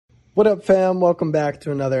What up, fam? Welcome back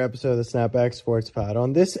to another episode of the Snapback Sports Pod.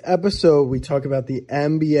 On this episode, we talk about the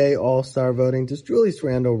NBA All-Star voting. Does Julius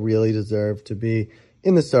Randle really deserve to be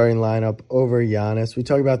in the starting lineup over Giannis? We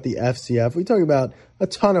talk about the FCF. We talk about a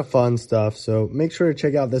ton of fun stuff. So make sure to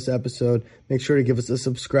check out this episode. Make sure to give us a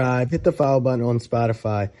subscribe. Hit the follow button on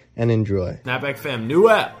Spotify and enjoy. Snapback fam, new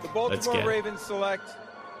app. The Baltimore Ravens select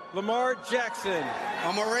Lamar Jackson.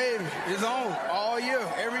 I'm a Raven. It's on all year,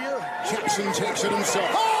 every year. Jackson takes it himself.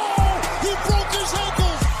 Oh! He broke his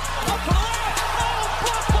ankles. Up to the left. Oh,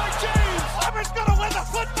 blocked by James. Auburn's going to win the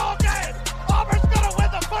football game. Auburn's going to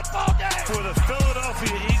win the football game. For the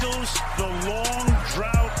Philadelphia Eagles, the long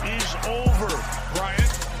drought is over.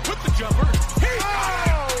 Bryant with the jumper.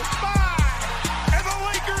 And the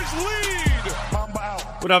Lakers lead. Mamba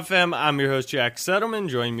out. What up, fam? I'm your host, Jack Settleman.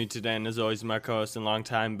 Joining me today, and as always, my co-host and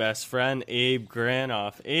longtime best friend, Abe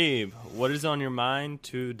Granoff. Abe, what is on your mind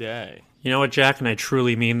today? You know what, Jack, and I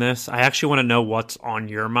truly mean this. I actually want to know what's on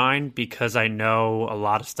your mind because I know a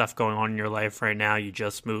lot of stuff going on in your life right now. You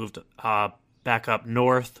just moved back up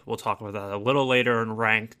north. We'll talk about that a little later in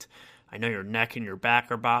Ranked. I know your neck and your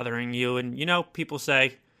back are bothering you. And, you know, people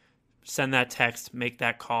say, send that text, make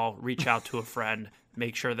that call, reach out to a friend,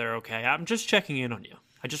 make sure they're okay. I'm just checking in on you.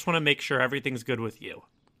 I just want to make sure everything's good with you.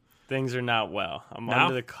 Things are not well. I'm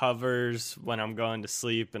under the covers when I'm going to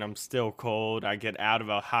sleep, and I'm still cold. I get out of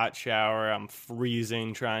a hot shower. I'm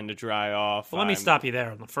freezing, trying to dry off. Well, let me stop you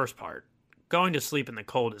there on the first part. Going to sleep in the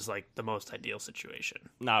cold is like the most ideal situation.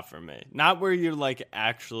 Not for me. Not where you're like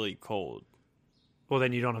actually cold. Well,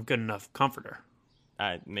 then you don't have good enough comforter.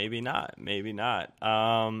 Maybe not.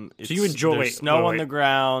 So you enjoy there's snow on the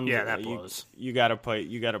ground. Yeah, that blows. You gotta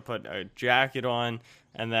put a jacket on,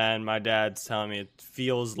 and then my dad's telling me it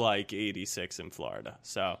feels like 86 in Florida.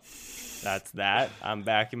 So that's that. I'm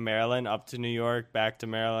back in Maryland, up to New York, back to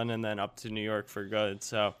Maryland, and then up to New York for good.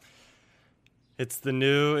 So it's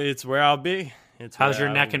where I'll be. How's your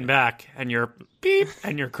neck and back and your beep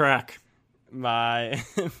and your crack? My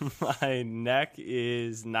neck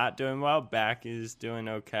is not doing well. Back is doing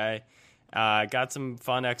okay. Got some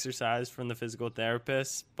fun exercise from the physical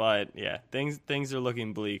therapist, but yeah, things are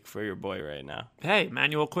looking bleak for your boy right now. Hey,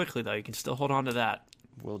 manual quickly though. You can still hold on to that.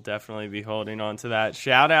 We'll definitely be holding on to that.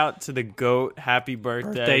 Shout out to the GOAT. Happy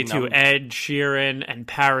birthday to Ed Sheeran and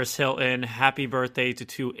Paris Hilton. Happy birthday to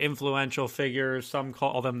two influential figures. Some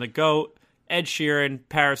call them the GOAT. Ed Sheeran,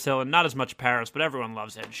 Paris Hilton. Not as much Paris, but everyone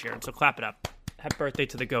loves Ed Sheeran, so clap it up. Happy birthday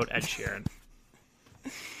to the GOAT, Ed Sheeran.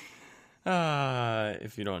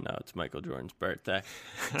 If you don't know, it's Michael Jordan's birthday.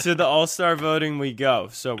 To the All-Star voting we go.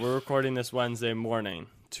 So we're recording this Wednesday morning.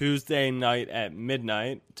 Tuesday night at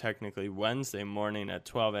midnight, technically Wednesday morning at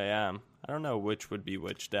 12 a.m. I don't know which would be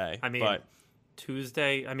which day. But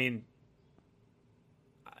Tuesday,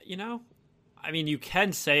 you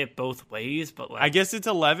can say it both ways, but like... I guess it's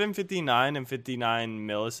 11:59 and 59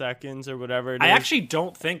 milliseconds or whatever it is. I actually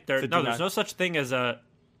don't think there's no such thing as a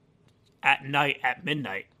at night at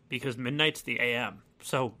midnight, because midnight's the AM.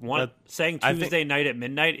 So saying Tuesday night at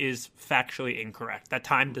midnight is factually incorrect. That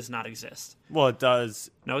time does not exist. Well, it does.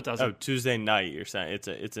 No, it doesn't. Oh, Tuesday night, you're saying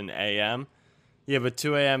it's an AM? Yeah, but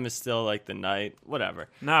 2 a.m. is still like the night. Whatever.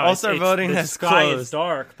 No, All-Star voting the has sky closed. is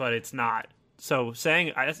dark, but it's not. So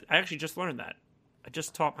saying, I actually just learned that. I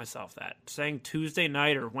just taught myself that. Saying Tuesday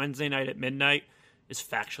night or Wednesday night at midnight is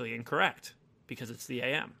factually incorrect because it's the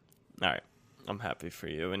AM. All right. I'm happy for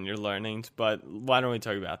you and your learnings, but why don't we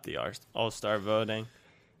talk about the All-Star voting?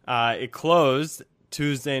 It closed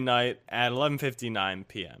Tuesday night at 11:59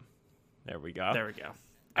 p.m. There we go.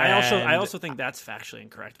 I also think that's factually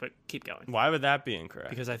incorrect, but keep going. Why would that be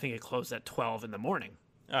incorrect? Because I think it closed at 12 in the morning.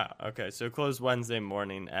 Oh, okay. So it closed Wednesday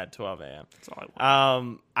morning at 12 a.m. That's all I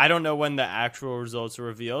want. I don't know when the actual results are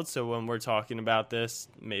revealed, so when we're talking about this,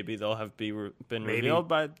 maybe they'll have been revealed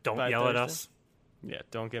by Don't by yell Thursday. at us. Yeah,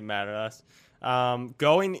 don't get mad at us.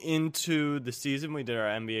 Going into the season, we did our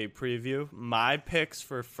NBA preview. My picks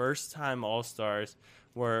for first-time All-Stars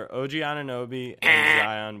were OG Anunoby and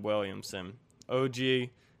Zion Williamson. OG,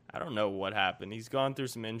 I don't know what happened. He's gone through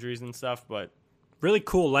some injuries and stuff, but... Really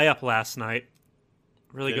cool layup last night.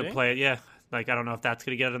 Really Did good he? play. Yeah, I don't know if that's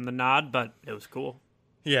going to get him the nod, but it was cool.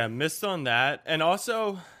 Yeah, missed on that. And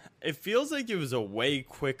also, it feels like it was a way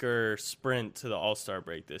quicker sprint to the All-Star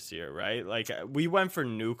break this year, right? Like, we went for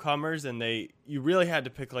newcomers, and you really had to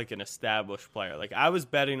pick, like, an established player. Like, I was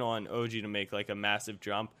betting on OG to make, like, a massive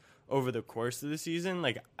jump over the course of the season.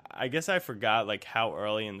 Like, I guess I forgot, like, how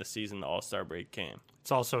early in the season the All-Star break came.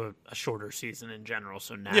 It's also a shorter season in general,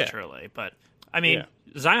 so naturally. Yeah. But,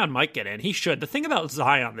 Zion might get in. He should. The thing about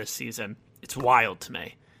Zion this season, it's wild to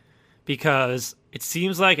me. Because it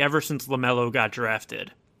seems like ever since LaMelo got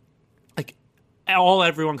drafted, all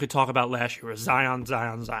everyone could talk about last year was Zion.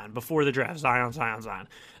 Before the draft, Zion.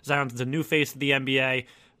 Zion's the new face of the NBA.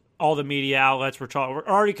 All the media outlets we're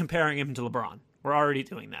already comparing him to LeBron. We're already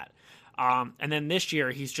doing that. And then this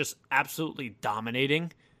year, he's just absolutely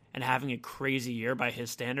dominating and having a crazy year by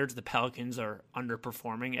his standards. The Pelicans are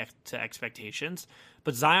underperforming to expectations.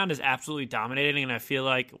 But Zion is absolutely dominating, and I feel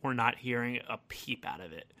like we're not hearing a peep out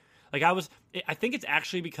of it. Like I think it's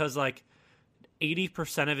actually because like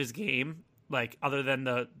 80% of his game, like other than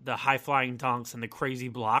the high-flying dunks and the crazy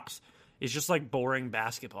blocks, is just like boring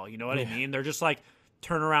basketball. You know what I mean? They're just like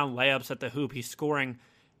turnaround layups at the hoop. He's scoring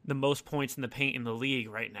the most points in the paint in the league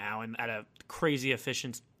right now and at a crazy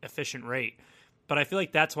efficient rate. But I feel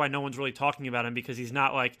like that's why no one's really talking about him, because he's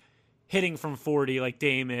not like hitting from 40 like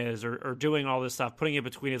Dame is or doing all this stuff, putting it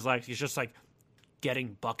between his legs. He's just like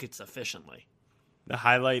getting buckets efficiently. The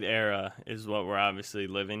highlight era is what we're obviously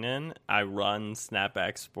living in. I run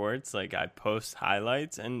Snapback Sports, like I post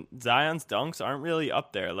highlights, and Zion's dunks aren't really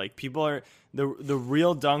up there. Like people are the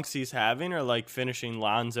real dunks he's having are like finishing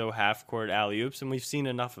Lonzo half court alley-oops, and we've seen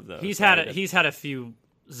enough of those. He's had a few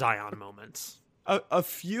Zion moments. A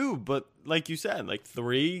few, but like you said, like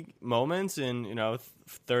 3 moments in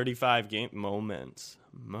 35 game moments.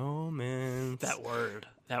 That word.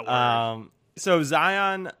 So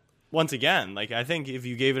Zion. Once again, like I think if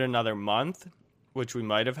you gave it another month, which we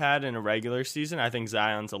might have had in a regular season, I think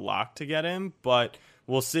Zion's a lock to get in, but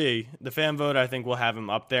we'll see. The fan vote, I think, will have him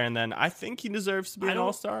up there, and then I think he deserves to be an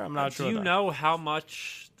All-Star. I'm not sure. Do you know how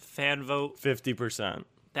much fan vote? 50%.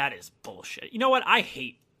 That is bullshit. You know what? I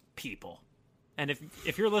hate people. And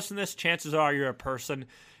if you're listening to this, chances are you're a person.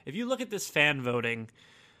 If you look at this fan voting,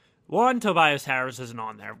 1, Tobias Harris isn't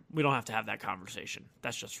on there. We don't have to have that conversation.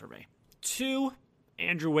 That's just for me. 2,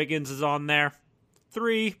 Andrew Wiggins is on there.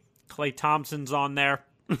 3, Klay Thompson's on there.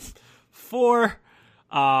 4,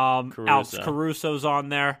 Alex Caruso's on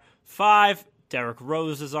there. 5, Derrick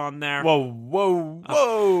Rose is on there. Whoa.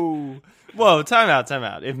 Time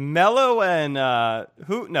out. If Melo and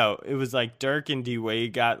it was like Dirk and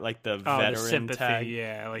D-Wade got like the veteran the sympathy, tag.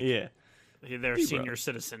 Yeah. Their senior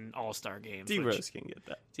citizzen all-star games. D-Rose can get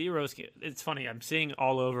that. D-Rose it's funny, I'm seeing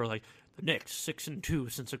all over like the Knicks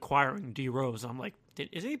 6-2 since acquiring D-Rose. I'm like,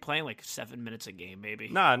 isn't he playing like 7 minutes a game maybe?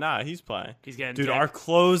 Nah, he's playing. He's getting Dude, our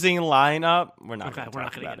closing lineup, we're not going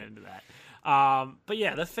to get into that. But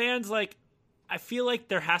yeah, the fans, like, I feel like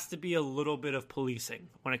there has to be a little bit of policing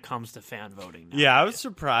when it comes to fan voting now. Yeah, I was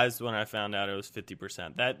surprised when I found out it was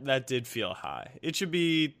 50%. That did feel high. It should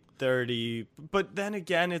be 30, but then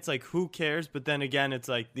again, it's like, who cares? But then again, it's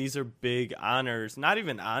like, these are big honors, not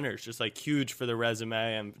even honors, just like huge for the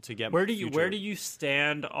resume and to get. Where do you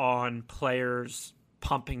stand on players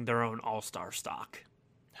pumping their own all-star stock?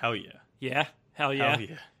 Hell yeah. Yeah? Hell yeah.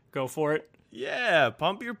 Go for it. Yeah,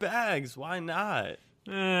 pump your bags. Why not?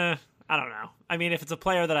 I don't know. I mean, if it's a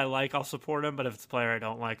player that I like, I'll support him, but if it's a player I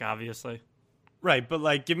don't like, obviously. Right, but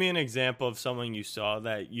like, give me an example of someone you saw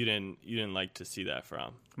that you didn't like to see that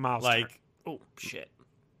from. Miles Turner. Oh shit.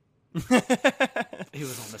 He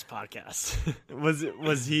was on this podcast.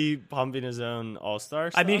 Was he pumping his own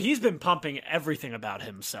all-star stuff? I mean, he's been pumping everything about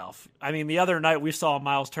himself. I mean, the other night we saw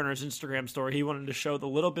Miles Turner's Instagram story. He wanted to show the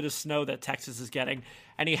little bit of snow that Texas is getting,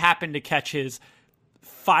 and he happened to catch his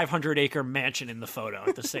 500-acre mansion in the photo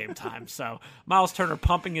at the same time. So Miles Turner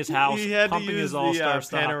pumping his house, he had pumping to use his all-star the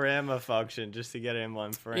stuff. panorama function just to get it in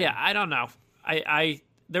one frame. Yeah, I don't know.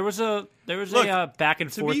 There was a back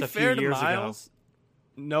and forth a few years ago.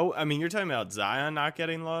 No, I mean, you're talking about Zion not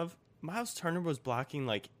getting love. Miles Turner was blocking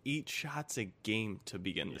like 8 shots a game to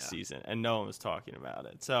begin the season, and no one was talking about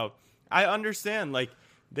it. So I understand, like,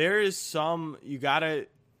 there is some, you got to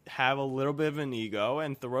have a little bit of an ego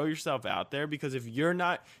and throw yourself out there, because if you're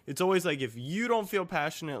not, it's always like, if you don't feel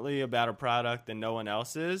passionately about a product, then no one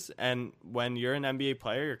else is. And when you're an NBA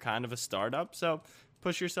player, you're kind of a startup. So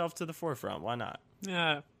push yourself to the forefront. Why not?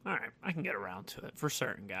 Yeah. All right. I can get around to it for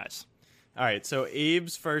certain guys. All right, so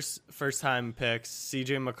Abe's first time picks,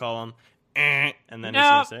 CJ McCollum, and then he's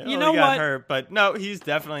going to say, he got hurt. But no, he's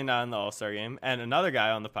definitely not in the All-Star game. And another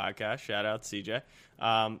guy on the podcast, shout out CJ.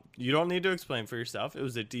 You don't need to explain for yourself. It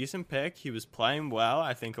was a decent pick. He was playing well.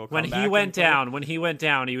 I think he'll come back. When he went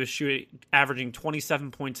down, he was averaging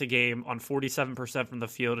 27 points a game on 47% from the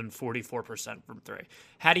field and 44% from 3.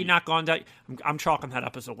 Had he not gone down, I'm chalking that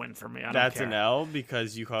up as a win for me. That's an L,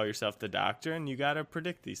 because you call yourself the doctor and you got to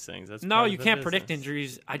predict these things. No, you can't predict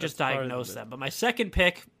injuries. I just diagnose them. But my second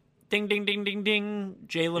pick, ding, ding, ding, ding, ding,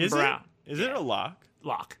 Jaylen Brown. Is it a lock?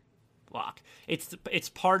 Lock. It's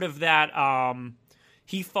part of that.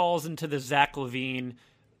 He falls into the Zach LaVine,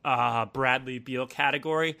 Bradley Beal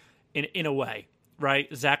category in a way. right?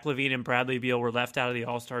 Zach LaVine and Bradley Beal were left out of the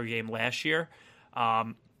All-Star game last year.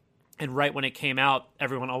 And right when it came out,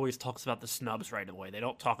 everyone always talks about the snubs right away. They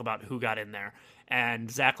don't talk about who got in there. And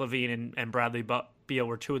Zach LaVine and Bradley Beal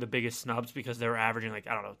were two of the biggest snubs because they were averaging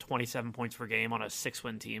 27 points per game on a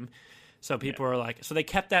 6-win team. So people are like, so they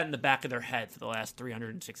kept that in the back of their head for the last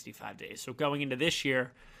 365 days. So going into this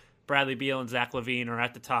year, Bradley Beal and Zach LaVine are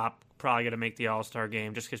at the top, probably going to make the All-Star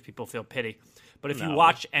game just because people feel pity. But if you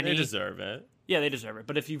watch any... They deserve it. Yeah, they deserve it.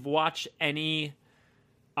 But if you've watched any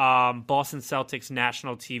Boston Celtics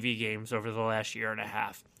national TV games over the last year and a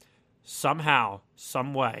half, somehow,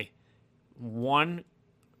 some way, one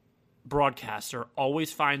broadcaster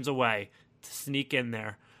always finds a way to sneak in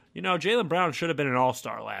there. Jaylen Brown should have been an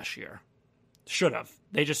All-Star last year. Should have.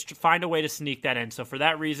 They just find a way to sneak that in. So for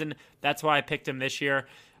that reason, that's why I picked him this year.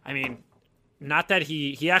 I mean, not that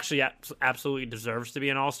he actually absolutely deserves to be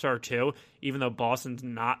an All-Star too, even though Boston's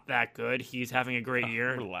not that good. He's having a great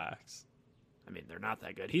year. Relax. I mean, they're not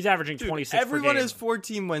that good. He's averaging 26 everyone per game. has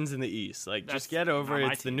 14 wins in the East. Just get over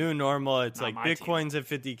it. It's the new normal. It's not Bitcoin's at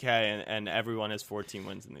 50K, and everyone has 14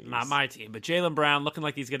 wins in the East. Not my team. But Jaylen Brown looking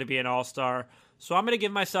like he's going to be an All-Star. So I'm going to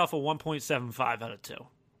give myself a 1.75 out of 2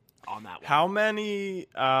 on that one. How many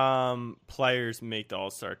players make the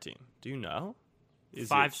All-Star team? Do you know?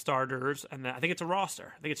 5 starters, and I think it's a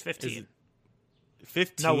roster. I think it's 15.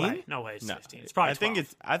 15? No way. It's 15. It's probably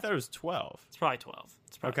 12. I thought it was 12. It's probably 12.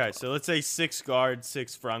 Okay, 12. so let's say 6 guards,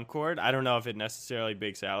 6 front court. I don't know if it necessarily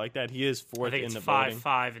bakes out like that. He is fourth in the voting.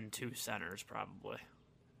 5 and 2 centers probably.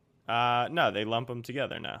 No, they lump them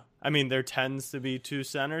together now. I mean, there tends to be 2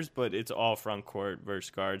 centers, but it's all front court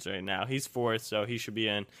versus guards right now. He's fourth, so he should be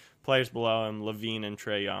in. Players below him, LaVine and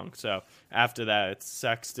Trae Young. So after that, it's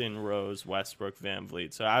Sexton, Rose, Westbrook,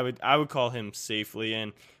 VanVleet. So I would call him safely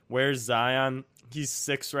in. Where's Zion? He's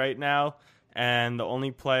 6th right now, and the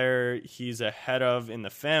only player he's ahead of in the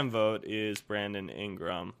fan vote is Brandon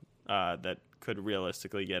Ingram that could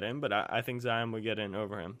realistically get in, but I think Zion would get in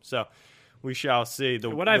over him. So we shall see.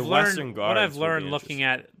 What I've learned looking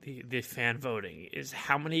at the fan voting is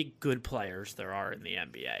how many good players there are in the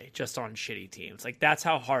NBA just on shitty teams. That's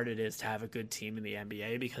how hard it is to have a good team in the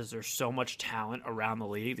NBA because there's so much talent around the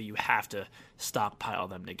league that you have to stockpile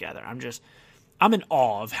them together. I'm in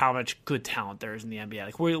awe of how much good talent there is in the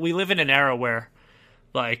NBA. We live in an era where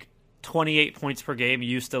 28 points per game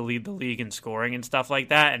used to lead the league in scoring and stuff like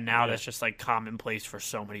that, and now that's just commonplace for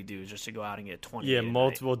so many dudes just to go out and get 20. Yeah,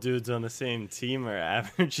 multiple dudes on the same team are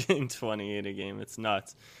averaging 28 a game. It's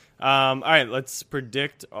nuts. All right, let's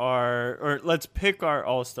pick our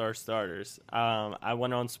All-Star starters. I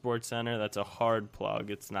went on SportsCenter. That's a hard plug.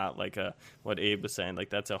 It's not what Abe was saying.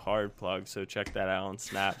 That's a hard plug, so check that out on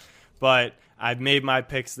Snap. But I've made my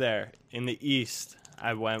picks there. In the East,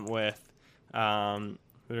 I went with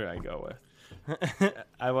who did I go with?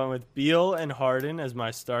 I went with Beal and Harden as my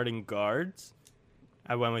starting guards.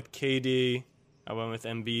 I went with KD. I went with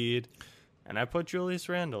Embiid. And I put Julius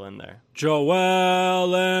Randle in there. Joel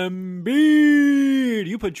Embiid!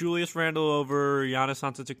 You put Julius Randle over Giannis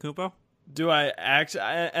Antetokounmpo? Do I actually?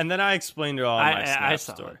 And then I explained it all in my Snap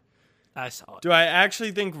story. I saw it. Do I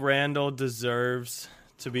actually think Randle deserves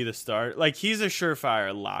to be the start? He's a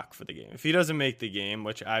surefire lock for the game. If he doesn't make the game,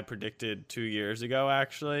 which I predicted 2 years ago,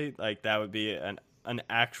 actually, that would be an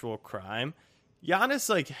actual crime.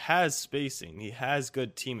 Giannis has spacing. He has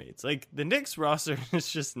good teammates. The Knicks roster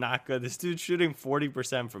is just not good. This dude's shooting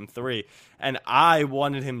 40% from 3, and I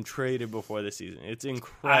wanted him traded before the season. It's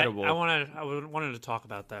incredible. I wanted to talk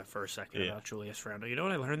about that for a second about Julius Randle. You know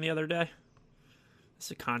what I learned the other day?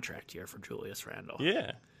 It's a contract year for Julius Randle.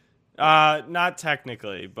 Yeah. Not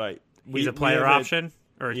technically, but he's a player option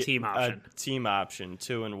or a team option. A team option,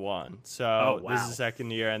 2 and 1. So this is the second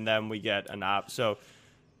year, and then we get an op. So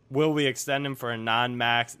will we extend him for a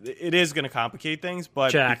non-max? It is going to complicate things,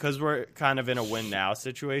 but because we're kind of in a win now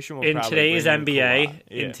situation, we'll in today's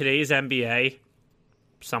NBA,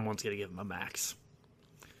 someone's going to give him a max.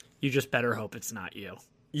 You just better hope it's not you.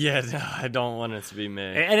 Yeah, no, I don't want it to be me.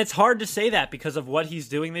 And it's hard to say that because of what he's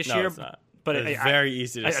doing this year. It's not. But it's very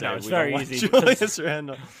easy to say. Know, it's very easy. Julius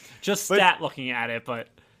Randle. Just stat looking at it, but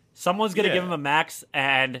someone's going to give him a max,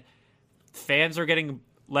 and fans are getting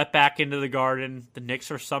let back into the Garden. The Knicks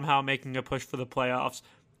are somehow making a push for the playoffs.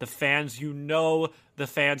 The fans, the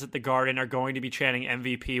fans at the Garden are going to be chanting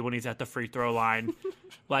MVP when he's at the free throw line.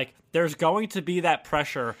 There's going to be that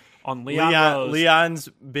pressure on Leon Rose. Leon's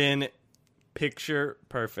been picture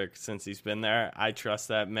perfect since he's been there. I trust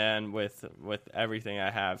that man with everything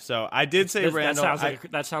I have. So I did say Randle.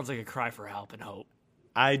 That sounds like a cry for help and hope.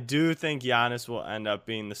 I do think Giannis will end up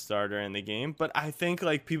being the starter in the game, but I think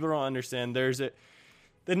people don't understand.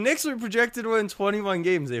 The Knicks are projected to win 21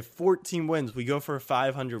 games. They have 14 wins. We go for a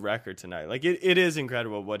 500 record tonight. Like, it is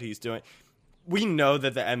incredible what he's doing. We know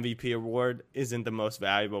that the MVP award isn't the most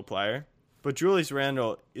valuable player, but Julius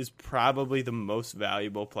Randle is probably the most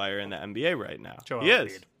valuable player in the NBA right now. Joel he Embiid.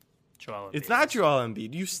 is. Joel Embiid. It's not Joel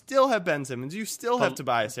Embiid. You still have Ben Simmons. You still have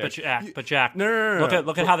Tobias Harris. But Jack, No.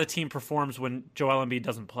 Look at how the team performs when Joel Embiid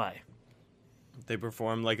doesn't play. They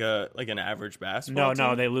perform like an average basketball team?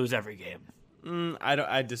 No, they lose every game.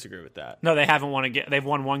 I disagree with that. No, they haven't won a game. They've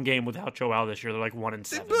won one game without Joel this year. They're like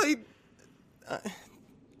 1-7.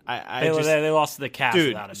 They lost to the Cavs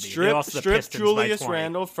without Embiid. They lost to the strip Pistons Julius by 20.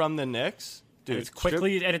 Randle from the Knicks, dude.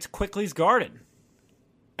 It's Quickly's Garden.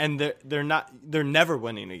 And they're never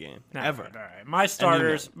winning a game. Ever. All right. My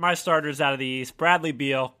starters out of the East. Bradley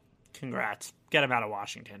Beal, congrats. Get him out of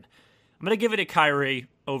Washington. I'm going to give it to Kyrie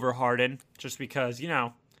over Harden just because,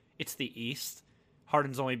 it's the East.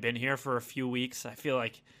 Harden's only been here for a few weeks. I feel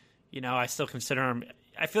like, I still consider him.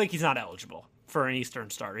 I feel like he's not eligible for an Eastern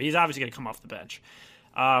starter. He's obviously going to come off the bench.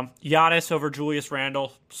 Giannis over Julius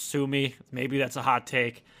Randle. Sue me. Maybe that's a hot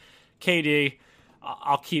take. KD,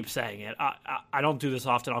 I'll keep saying it. I don't do this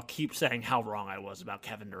often. I'll keep saying how wrong I was about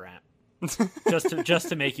Kevin Durant. just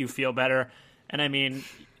to make you feel better. And I mean,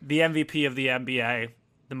 the MVP of the NBA,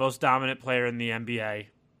 the most dominant player in the NBA.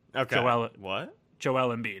 Okay. What?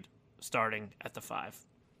 Joel Embiid. Starting at the 5.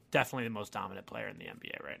 Definitely the most dominant player in the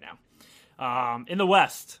NBA right now. In the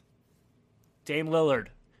West, Dame Lillard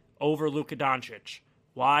over Luka Doncic.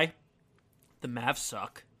 Why? The Mavs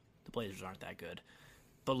suck. The Blazers aren't that good.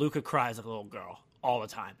 But Luka cries like a little girl all the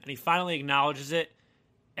time. And he finally acknowledges it,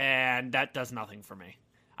 and that does nothing for me.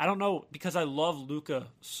 I don't know, because I love Luka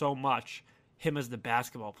so much, him as the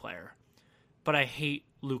basketball player. But I hate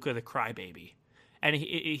Luka the crybaby. And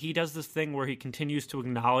he does this thing where he continues to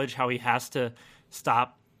acknowledge how he has to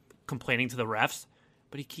stop complaining to the refs,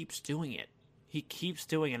 but he keeps doing it. He keeps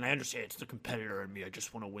doing it. And I understand it's the competitor in me. I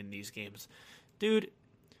just want to win these games. Dude,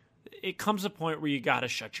 it comes a point where you got to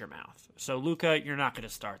shut your mouth. So, Luka, you're not going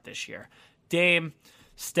to start this year. Dame,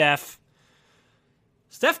 Steph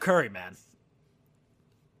Curry, man.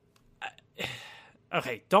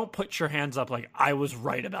 Okay, don't put your hands up like I was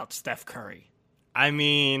right about Steph Curry. I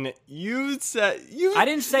mean, I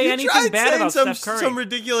didn't say anything bad about Steph Curry. Some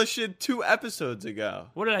ridiculous shit 2 episodes ago.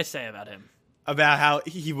 What did I say about him? About how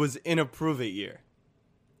he was in a prove-it year.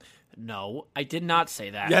 No, I did not say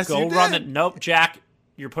that. Yes, you did. Nope, Jack,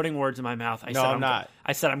 you're putting words in my mouth. I'm not.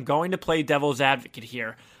 I said I'm going to play devil's advocate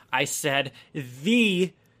here. I said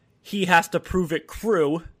he has to prove it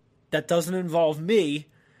crew that doesn't involve me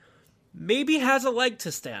maybe has a leg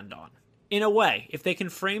to stand on. In a way, if they can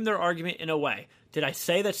frame their argument in a way. Did I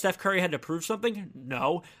say that Steph Curry had to prove something?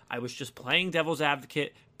 No. I was just playing devil's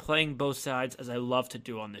advocate, playing both sides, as I love to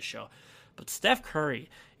do on this show. But Steph Curry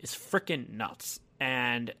is freaking nuts.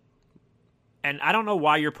 And I don't know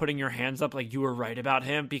why you're putting your hands up like you were right about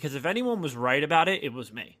him, because if anyone was right about it, it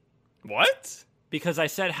was me. What? Because I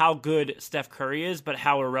said how good Steph Curry is, but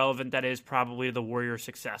how irrelevant that is probably the Warriors'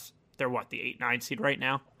 success. They're the 8-9 seed right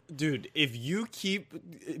now? Dude, if you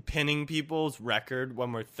keep pinning people's record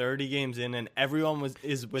when we're 30 games in and everyone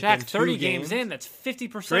is within Jack, 30 2 games in, that's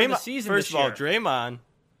 50% of the season First this of all, year. Draymond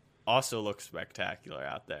also looks spectacular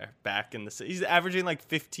out there. Back in he's averaging like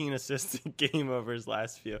 15 assists a game over his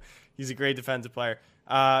last few. He's a great defensive player.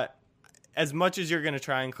 As much as you're going to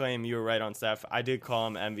try and claim you were right on Steph, I did call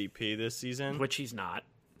him MVP this season. Which he's not.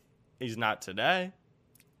 He's not today.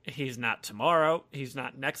 He's not tomorrow. He's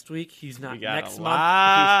not next week. He's not next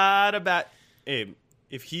month. Abe,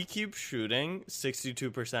 if he keeps shooting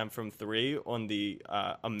 62% from 3 on the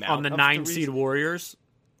amount on the of 9 threes, seed Warriors,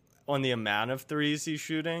 on the amount of threes he's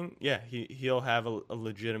shooting, yeah, he'll have a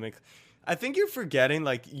legitimate. I think you're forgetting,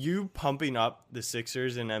 like, you pumping up the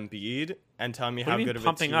Sixers and Embiid and telling me how good of a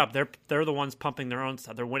pumping team. Up? They're the ones pumping their own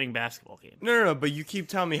stuff. They're winning basketball games. No, but you keep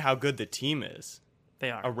telling me how good the team is. They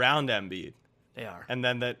are around Embiid. They are. And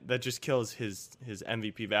then that just kills his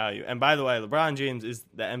MVP value. And by the way, LeBron James is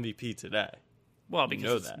the MVP today. Well,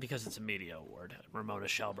 because it's a media award. Ramona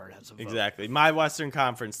Shelburne has a vote. Exactly. My Western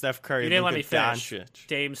Conference, Steph Curry, you didn't Luka let me finish. Doncic.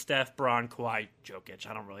 Dame, Steph, Bron, Kawhi, Jokic.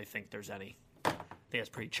 I don't really think there's any. I think it's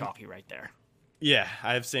pretty chalky right there. Yeah,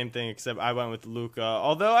 I have same thing, except I went with Luka.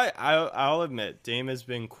 Although I'll admit, Dame has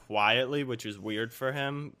been quietly, which is weird for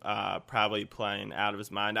him, probably playing out of his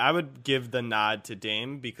mind. I would give the nod to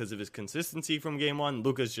Dame because of his consistency from game one.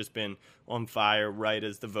 Luka's just been on fire right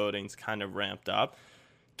as the voting's kind of ramped up.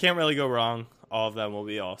 Can't really go wrong. All of them will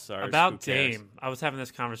be all-stars. About Dame, I was having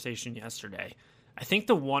this conversation yesterday. I think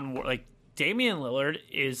the one, like, Damian Lillard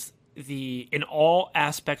is in all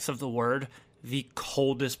aspects of the word, the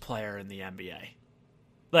coldest player in the NBA.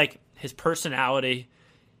 like his personality.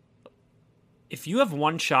 If you have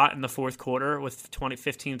one shot in the fourth quarter with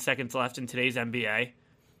 15 seconds left in today's NBA,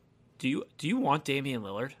 do you want Damian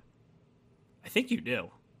Lillard? I think you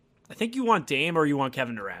do. I think you want Dame or you want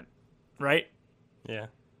Kevin Durant, right? Yeah.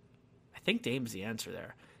 I think Dame's the answer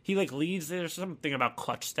there. He leads. There's something about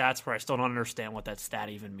clutch stats where I still don't understand what that stat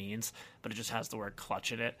even means, but it just has the word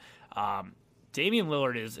clutch in it. Damian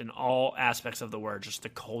Lillard is, in all aspects of the word, just the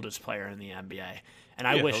coldest player in the NBA. And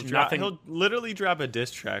I wish nothing. He'll literally drop a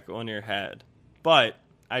diss track on your head. But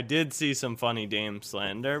I did see some funny Dame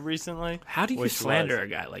slander recently. How do you slander a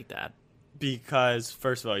guy like that? Because,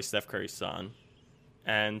 first of all, he's Steph Curry's son.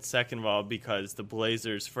 And second of all, because the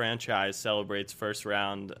Blazers franchise celebrates first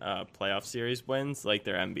round playoff series wins like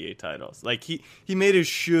their NBA titles. Like, he made his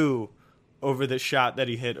shoe over the shot that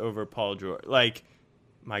he hit over Paul George. Like,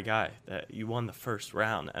 my guy, that you won the first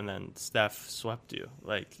round and then Steph swept you.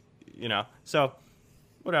 Like, so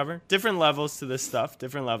whatever. Different levels to this stuff.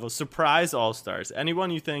 Different levels. Surprise all-stars. Anyone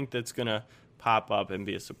you think that's going to pop up and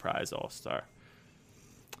be a surprise all-star?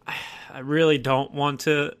 I really don't want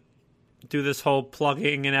to do this whole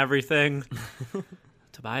plugging and everything.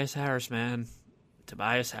 Tobias Harris, man.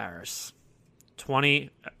 Tobias Harris.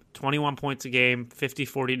 21 points a game, 50,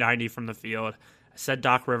 40, 90 from the field. I said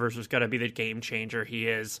Doc Rivers was going to be the game changer. He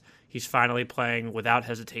is. He's finally playing without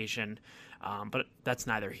hesitation. But that's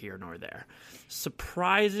neither here nor there.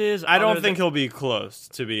 Surprises? I don't think he'll be close,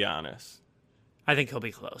 to be honest. I think he'll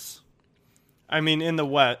be close. I mean, in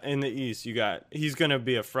the East, he's going to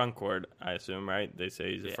be a front court, I assume, right? They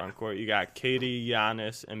say he's a front court. You got KD,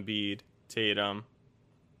 Giannis, Embiid, Tatum,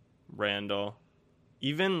 Randall.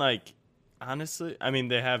 Even, honestly, I mean,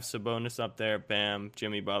 they have Sabonis up there, Bam,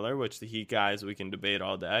 Jimmy Butler, which the Heat guys we can debate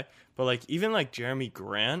all day. But, even, Jeremy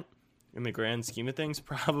Grant, in the grand scheme of things,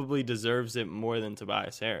 probably deserves it more than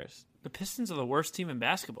Tobias Harris. The Pistons are the worst team in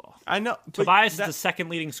basketball. I know. Tobias is the second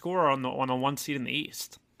leading scorer on the one seed in the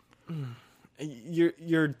East.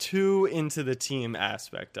 You're too into the team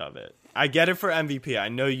aspect of it. I get it for MVP. I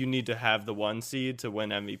know you need to have the one seed to win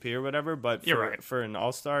MVP or whatever, but for an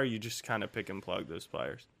all-star, you just kind of pick and plug those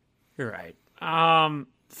players. You're right.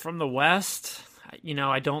 From the West,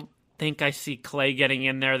 I don't think I see Clay getting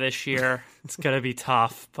in there this year. It's going to be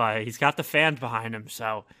tough, but he's got the fans behind him,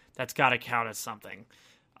 so that's got to count as something.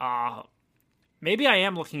 Maybe I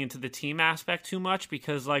am looking into the team aspect too much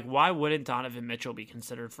because, why wouldn't Donovan Mitchell be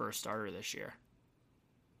considered for a starter this year?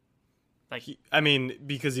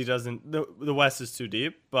 Because he doesn't. The West is too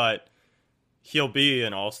deep, but he'll be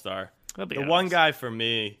an all-star. The one guy for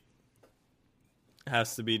me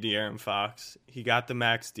has to be De'Aaron Fox. He got the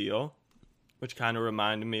max deal, which kind of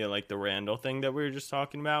reminded me of the Randall thing that we were just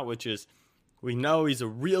talking about, which is we know he's a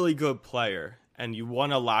really good player and you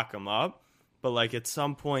want to lock him up. But, at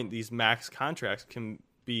some point, these max contracts can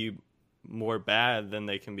be more bad than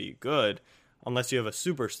they can be good unless you have a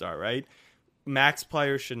superstar, right? Max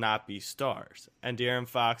players should not be stars. And De'Aaron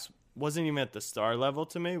Fox wasn't even at the star level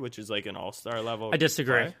to me, which is an all-star level. I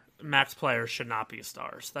disagree. Play. Max players should not be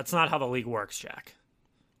stars. That's not how the league works, Jack.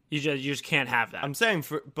 You just can't have that. I'm saying,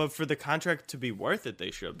 for the contract to be worth it,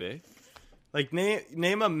 they should be.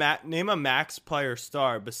 Name a max player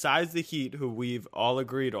star besides the Heat, who we've all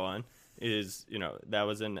agreed on is, that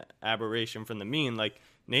was an aberration from the mean.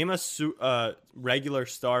 Name a regular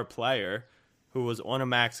star player who was on a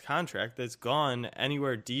max contract that's gone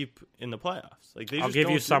anywhere deep in the playoffs. I'll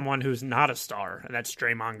give you someone who's not a star, and that's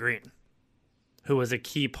Draymond Green, who was a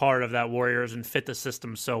key part of that Warriors and fit the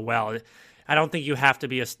system so well. I don't think you have to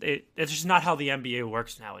be it's just not how the NBA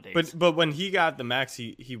works nowadays. But when he got the max,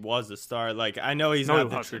 he was a star. I know he's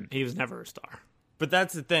not the truth. He was never a star. But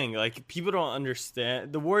that's the thing. People don't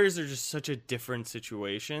understand. The Warriors are just such a different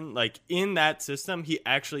situation. In that system, he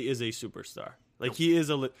actually is a superstar. He's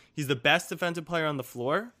the best defensive player on the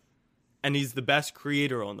floor, and he's the best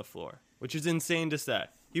creator on the floor, which is insane to say.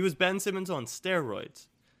 He was Ben Simmons on steroids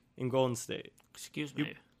in Golden State. Excuse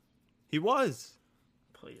me. He was.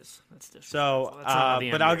 Please, that's disrespectful.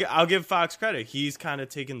 So, but I'll give Fox credit. He's kind of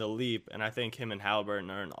taken the leap, and I think him and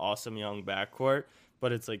Halliburton are an awesome young backcourt.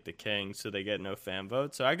 But it's the Kings, so they get no fan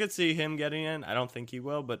vote. So I could see him getting in. I don't think he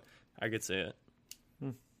will, but I could see it.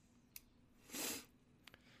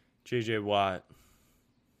 J.J. Watt.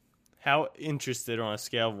 How interested on a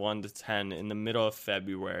scale of 1 to 10 in the middle of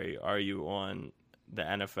February are you on the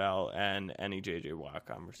NFL and any J.J. Watt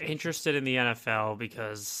conversation? Interested in the NFL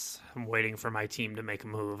because I'm waiting for my team to make a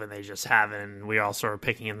move, and they just haven't. We all sort of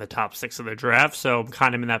picking in the top 6 of the draft, so I'm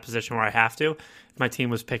kind of in that position where I have to. If my team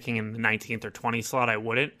was picking in the 19th or 20th slot, I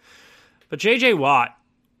wouldn't. But J.J. Watt,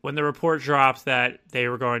 when the report dropped that they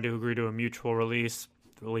were going to agree to a mutual release,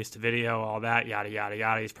 released a video, all that, yada, yada,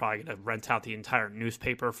 yada. He's probably going to rent out the entire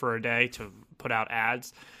newspaper for a day to put out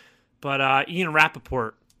ads. But Ian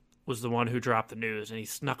Rappaport was the one who dropped the news, and he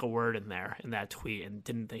snuck a word in there in that tweet,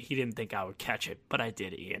 and he didn't think I would catch it, but I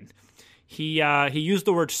did, Ian. He used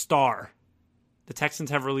the word star. The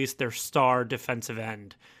Texans have released their star defensive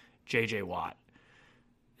end, J.J. Watt.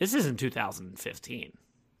 This isn't 2015.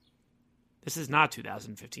 This is not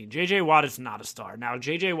 2015. J.J. Watt is not a star. Now,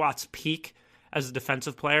 J.J. Watt's peak as a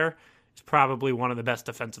defensive player is probably one of the best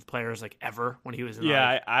defensive players like ever when he was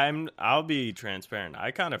in I'll be transparent. I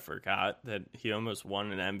kind of forgot that he almost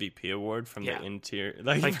won an MVP award from the interior.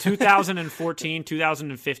 Like 2014,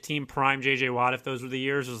 2015, prime J.J. Watt, if those were the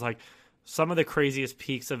years, was like some of the craziest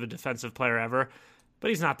peaks of a defensive player ever. But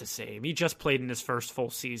he's not the same. He just played in his first full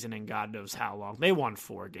season in God knows how long. They won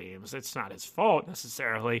 4 games. It's not his fault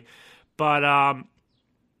necessarily. But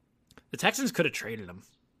the Texans could have traded him.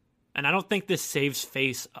 And I don't think this saves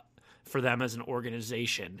face for them as an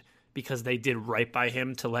organization because they did right by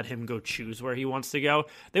him to let him go choose where he wants to go.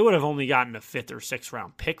 They would have only gotten a 5th or 6th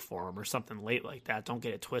round pick for him or something late like that. Don't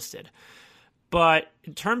get it twisted. But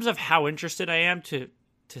in terms of how interested I am to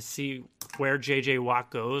see where J.J. Watt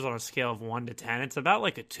goes on a scale of 1 to 10, it's about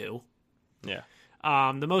like a 2. Yeah.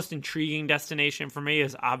 The most intriguing destination for me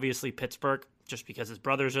is obviously Pittsburgh, just because his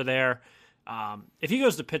brothers are there. If he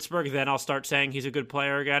goes to Pittsburgh, then I'll start saying he's a good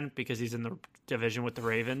player again because he's in the division with the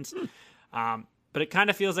Ravens. But it kind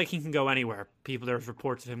of feels like he can go anywhere. There's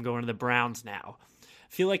reports of him going to the Browns now. I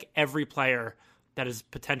feel like every player that is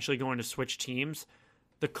potentially going to switch teams,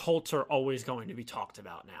 the Colts are always going to be talked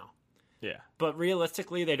about now. Yeah. But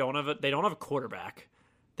realistically, they don't have a quarterback.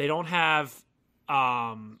 They don't have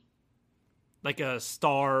like a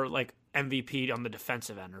star like MVP on the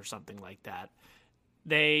defensive end or something like that.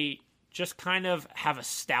 They just kind of have a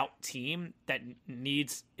stout team that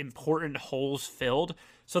needs important holes filled.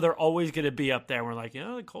 So they're always going to be up there. We're like,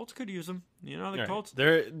 the Colts could use them. Colts.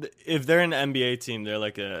 If they're an NBA team,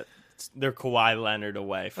 they're they're Kawhi Leonard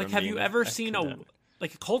away from. Like, have you ever seen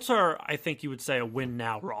Colts are, I think you would say, a win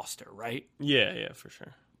now roster, right? Yeah, for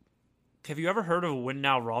sure. Have you ever heard of a win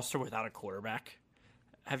now roster without a quarterback?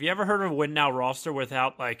 Have you ever heard of a win now roster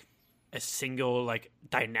without like a single like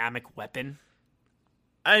dynamic weapon?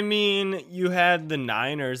 I mean, you had the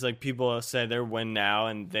Niners, like people say they're win now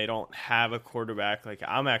and they don't have a quarterback. Like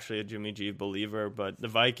I'm actually a Jimmy G believer, but the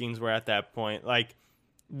Vikings were at that point. Like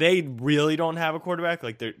they really don't have a quarterback,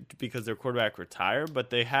 like because their quarterback retired,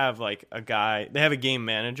 but they have like a guy, they have a game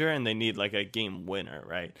manager and they need like a game winner,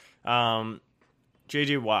 right?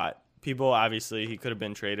 J.J. Watt, people obviously he could have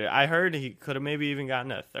been traded. I heard he could have maybe even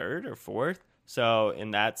gotten a 3rd or 4th. So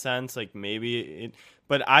in that sense, like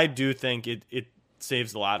but I do think it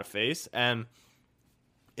saves a lot of face. And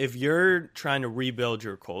if you're trying to rebuild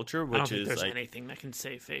your culture, which I don't think is there's like anything that can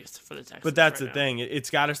save face for the Texans. But that's right the thing.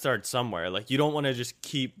 It's got to start somewhere. Like you don't want to just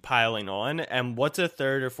keep piling on. And what's a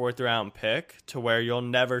 3rd or 4th round pick to where you'll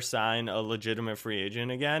never sign a legitimate free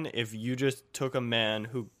agent again if you just took a man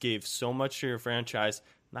who gave so much to your franchise,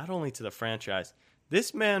 not only to the franchise.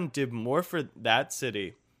 This man did more for that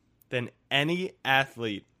city than any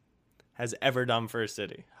athlete has ever done for a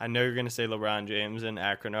city. I know you're going to say LeBron James in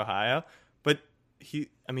Akron, Ohio, but he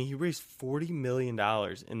raised $40 million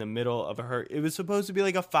in the middle of it was supposed to be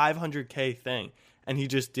like a $500K thing, and he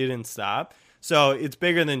just didn't stop. So it's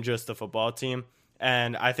bigger than just the football team,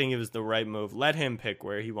 and I think it was the right move. Let him pick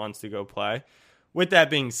where he wants to go play. With that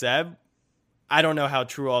being said, I don't know how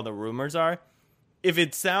true all the rumors are. If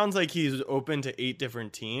it sounds like he's open to 8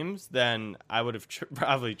 different teams, then I would have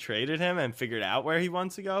probably traded him and figured out where he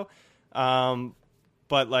wants to go.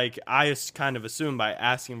 But like I kind of assumed by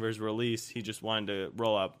asking for his release, he just wanted to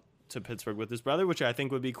roll up to Pittsburgh with his brother, which I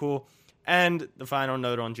think would be cool. And the final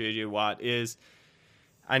note on J.J. Watt is,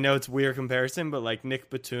 I know it's a weird comparison, but like Nick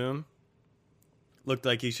Batum looked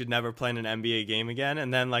like he should never play in an NBA game again,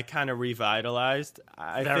 and then like kind of revitalized.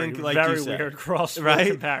 I think like very you said, weird cross right?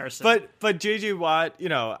 comparison. But J.J. Watt,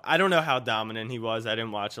 I don't know how dominant he was. I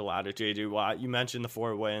didn't watch a lot of J.J. Watt. You mentioned the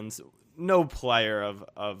 4 wins. No player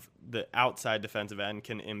of the outside defensive end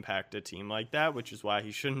can impact a team like that, which is why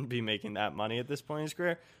he shouldn't be making that money at this point in his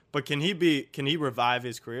career. But can he revive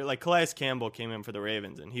his career? Like Calais Campbell came in for the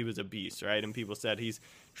Ravens and he was a beast, right? And people said he's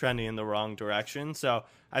trending in the wrong direction. So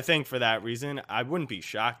I think for that reason, I wouldn't be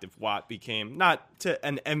shocked if Watt became not to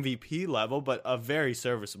an MVP level, but a very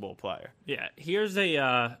serviceable player. Yeah, here's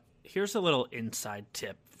a little inside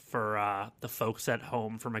tip for the folks at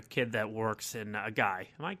home from a kid that works in a guy.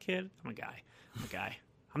 Am I a kid? I'm a guy. I'm a guy.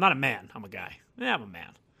 I'm not a man. I'm a guy. Yeah, I'm a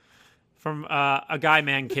man. From a guy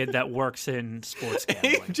man kid that works in sports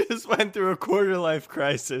gambling. He just went through a quarter life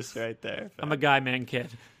crisis right there. I'm a guy man kid.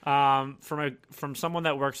 From someone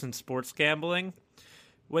that works in sports gambling,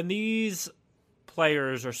 when these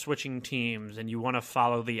players are switching teams and you want to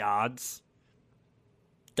follow the odds,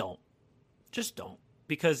 don't. Just don't.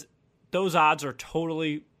 Because those odds are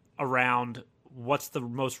totally around what's the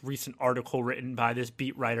most recent article written by this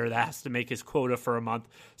beat writer that has to make his quota for a month,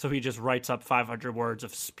 so he just writes up 500 words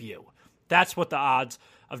of spew. That's what the odds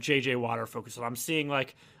of J.J. Watt are focused on. I'm seeing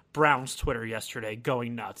like Brown's Twitter yesterday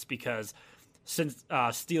going nuts because since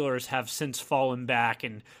Steelers have since fallen back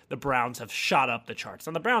and the Browns have shot up the charts.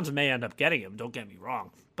 And the Browns may end up getting him, don't get me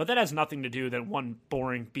wrong. But that has nothing to do with one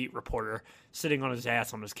boring beat reporter sitting on his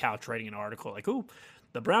ass on his couch writing an article like, ooh,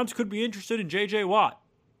 the Browns could be interested in J.J. Watt.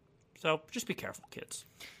 So just be careful, kids.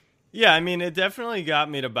 Yeah, I mean, it definitely got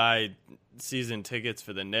me to buy season tickets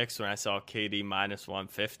for the Knicks when I saw KD minus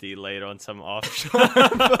 150 laid on some offshore.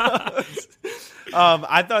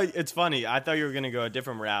 I thought it's funny. I thought you were going to go a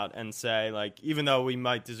different route and say, like, even though we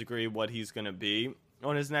might disagree what he's going to be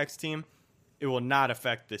on his next team, it will not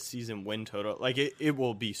affect the season win total. Like, it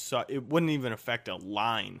will be it wouldn't even affect a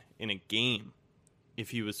line in a game if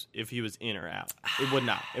he was in or out. It would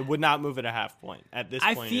not. It would not move at a half point at this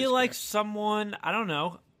point. I feel like someone, I don't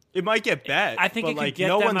know. It might get bet. I think but it could like get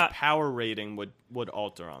no them one's power rating would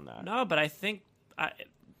alter on that. No, but I think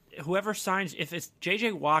whoever signs, if it's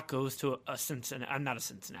J.J. Watt goes to a Cincinnati, not a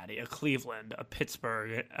Cincinnati, a Cleveland, a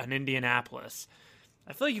Pittsburgh, an Indianapolis,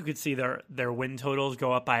 I feel like you could see their win totals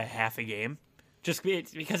go up by a half a game, just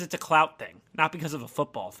because it's a clout thing, not because of a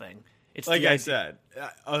football thing. It's like I said,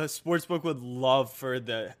 a sportsbook would love for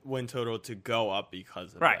the win total to go up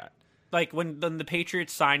because of that. Like when the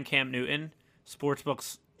Patriots signed Cam Newton,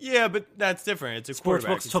 sportsbooks. Yeah, but that's different. It's a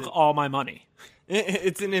quarterback. Sportsbooks took all my money.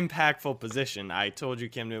 It's an impactful position. I told you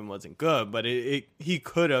Cam Newton wasn't good, but he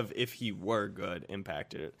could have, if he were good,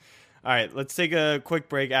 impacted it. All right, let's take a quick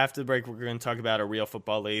break. After the break, we're going to talk about a real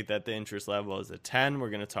football league that the interest level is at 10. We're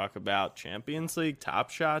going to talk about Champions League, Top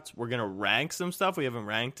Shots. We're going to rank some stuff we haven't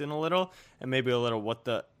ranked in a little, and maybe a little what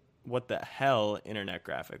the hell internet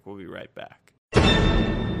graphic. We'll be right back.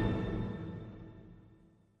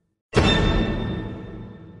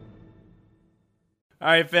 All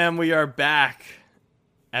right, fam, we are back.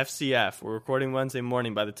 FCF. We're recording Wednesday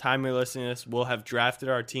morning. By the time you're listening to this, we'll have drafted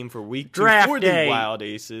our team for week 2 for the Wild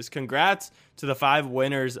Aces. Congrats to the 5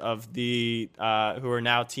 winners of the who are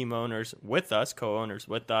now team owners with us, co-owners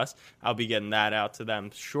with us. I'll be getting that out to them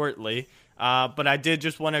shortly. But I did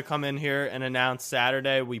just want to come in here and announce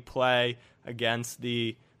Saturday we play against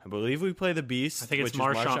I believe we play the Beast. I think it's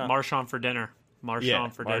Marshawn for dinner.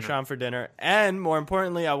 Marshawn for dinner. And more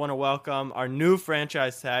importantly, I want to welcome our new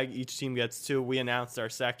franchise tag. Each team gets 2. We announced our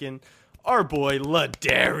second. Our boy,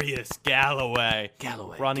 Ladarius Galloway.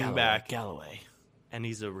 Running back. And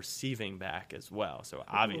he's a receiving back as well. So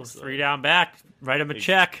obviously. 3 down back. Write him a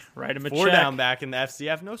check. 4 down back in the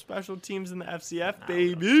FCF. No special teams in the FCF,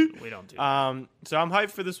 baby. We don't do that. So I'm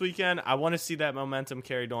hyped for this weekend. I want to see that momentum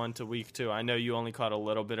carried on to week 2. I know you only caught a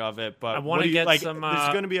little bit of it, but I want to get some.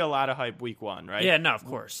 There's going to be a lot of hype week 1, right? Yeah, no, of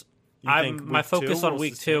course. My focus on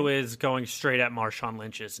week 2 is going straight at Marshawn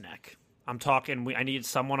Lynch's neck. I'm talking. I need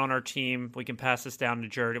someone on our team. We can pass this down to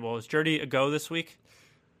Jerdy. Well, is Jerdy a go this week?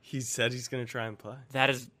 He said he's going to try and play. That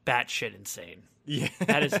is batshit insane. Yeah.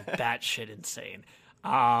 That is batshit insane.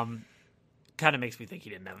 Kind of makes me think he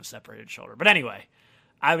didn't have a separated shoulder. But anyway,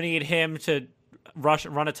 I need him to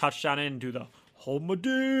run a touchdown in and do the hold my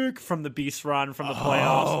dick from the Beast run from the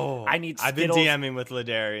playoffs. I need Skittles. I've been DMing with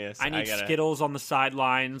Ladarius. I need Skittles on the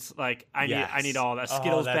sidelines. Like I need all that.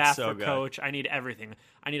 Skittles bath for coach. I need everything.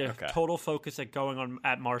 I need a total focus at going on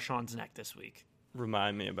at Marshawn's neck this week.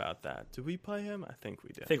 Remind me about that. Did we play him? I think we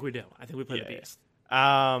did. I think we do. I think we played the Beast.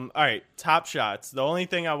 All right, Top Shots. The only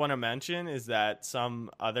thing I want to mention is that some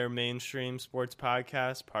other mainstream sports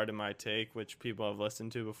podcasts, Pardon My Take, which people have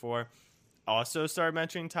listened to before, also started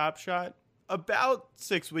mentioning Top Shot about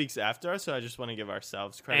 6 weeks after us, so I just want to give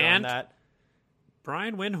ourselves credit on that.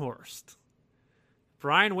 Brian Windhorst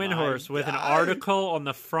with an article on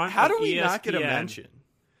the front How of do we ESPN. not get a mention?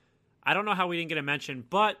 I don't know how we didn't get a mention,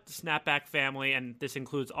 but Snapback family, and this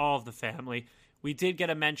includes all of the family, we did get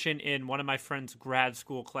a mention in one of my friend's grad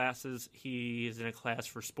school classes. He is in a class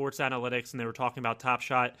for sports analytics, and they were talking about Top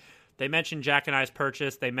Shot. They mentioned Jack and I's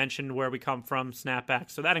purchase. They mentioned where we come from, Snapback.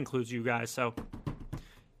 So that includes you guys. So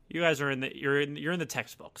you guys are you're in the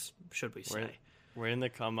textbooks, should we say? We're in the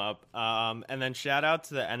come up. And then shout out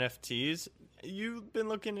to the NFTs. You've been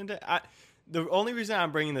looking into. The only reason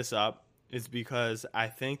I'm bringing this up is because I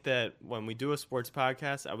think that when we do a sports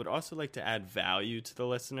podcast, I would also like to add value to the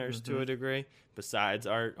listeners to a degree, besides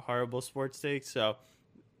our horrible sports takes. So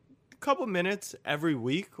a couple minutes every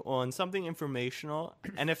week on something informational,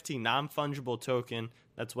 NFT, non-fungible token.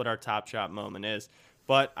 That's what our Top Shot moment is.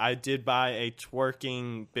 But I did buy a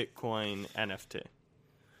twerking Bitcoin NFT.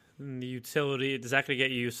 The utility, is that going to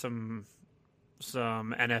get you some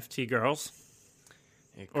NFT girls?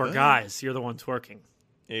 Or guys? You're the one twerking.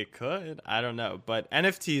 It could. I don't know. But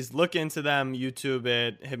NFTs, look into them, YouTube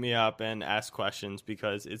it, hit me up, and ask questions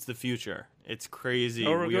because it's the future. It's crazy.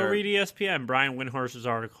 Or go read ESPN, Brian Windhorst's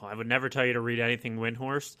article. I would never tell you to read anything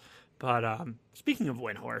Windhorst. But speaking of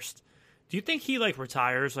Windhorst, do you think he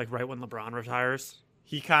retires right when LeBron retires?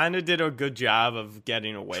 He kind of did a good job of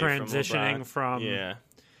getting away transitioning from LeBron. Yeah.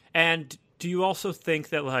 And do you also think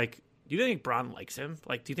that do you think Bron likes him?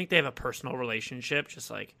 Do you think they have a personal relationship?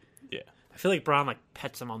 Yeah. I feel like Bron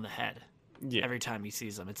pets him on the head every time he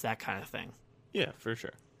sees him. It's that kind of thing. Yeah, for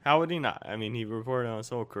sure. How would he not? I mean, he reported on his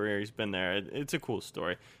whole career. He's been there. It's a cool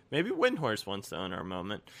story. Maybe Windhorst wants to own our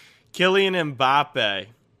moment. Kylian Mbappe.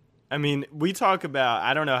 I mean, we talk about,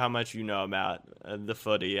 I don't know how much you know about the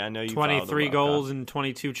footy. I know you 23 goals in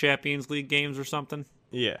 22 Champions League games or something.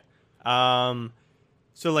 Yeah.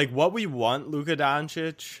 So, what we want Luka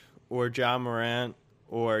Doncic or John Morant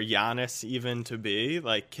or Giannis even to be,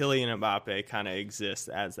 Kylian Mbappe kind of exists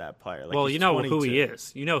as that player. Well, you know 22. Who he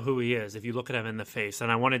is. You know who he is if you look at him in the face. And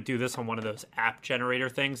I want to do this on one of those app generator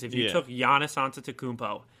things. If you took Giannis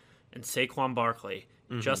Antetokounmpo and Saquon Barkley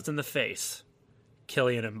just in the face,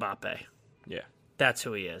 Kylian Mbappe. Yeah. That's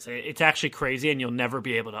who he is. It's actually crazy, and you'll never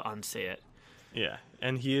be able to unsee it. Yeah,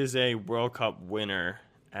 and he is a World Cup winner,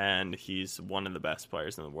 and he's one of the best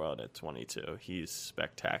players in the world at 22. He's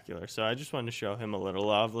spectacular. So I just wanted to show him a little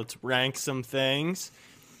love. Let's rank some things.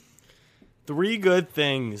 3 good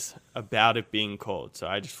things about it being cold. So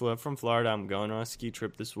I just flew up from Florida. I'm going on a ski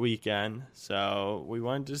trip this weekend. So we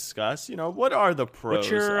wanted to discuss, what are the pros?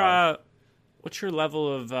 What's your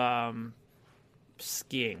level of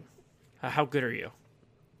skiing? How good are you?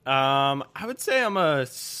 I would say I'm a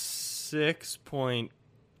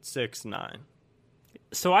 6.69.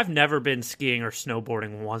 So I've never been skiing or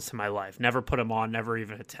snowboarding once in my life. Never put them on, never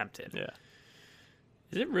even attempted. Yeah.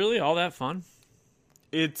 Is it really all that fun?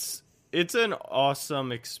 It's an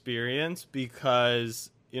awesome experience because,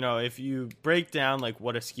 if you break down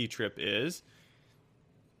what a ski trip is,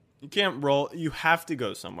 you can't roll. You have to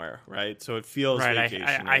go somewhere, right? So it feels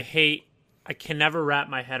vacation. I can never wrap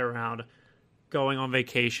my head around going on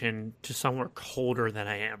vacation to somewhere colder than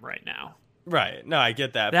I am right now. Right. No, I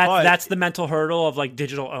get that. That's the mental hurdle of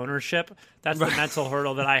digital ownership. That's the mental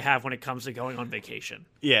hurdle that I have when it comes to going on vacation.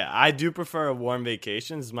 Yeah, I do prefer a warm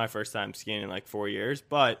vacation. This is my first time skiing in 4 years,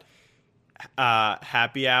 but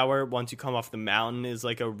happy hour once you come off the mountain is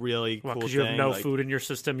a really cool thing. Because you have no food in your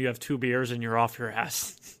system, you have 2 beers, and you're off your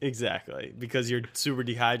ass. Exactly, because you're super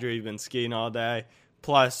dehydrated. You've been skiing all day.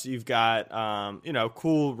 Plus, you've got,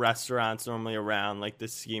 cool restaurants normally around, the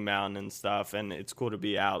ski mountain and stuff, and it's cool to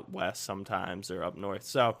be out west sometimes or up north.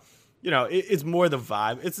 So, it's more the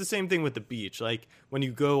vibe. It's the same thing with the beach. When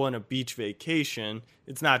you go on a beach vacation,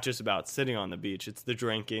 it's not just about sitting on the beach. It's the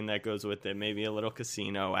drinking that goes with it, maybe a little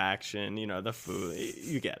casino action, the food.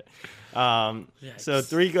 You get it. So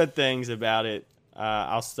 3 good things about it.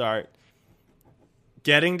 I'll start.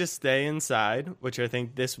 Getting to stay inside, which I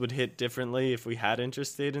think this would hit differently if we hadn't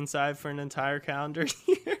just stayed inside for an entire calendar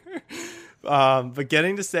year. But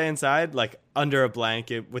getting to stay inside, under a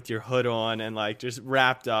blanket with your hood on and just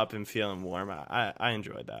wrapped up and feeling warm, I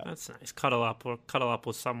enjoyed that. That's nice. Cuddle up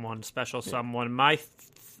with someone, someone. My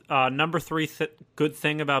number 3 good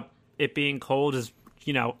thing about it being cold is,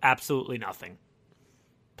 absolutely nothing.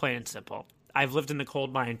 Plain and simple. I've lived in the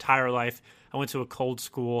cold my entire life. I went to a cold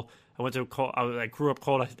school. I grew up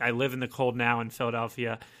cold. I live in the cold now in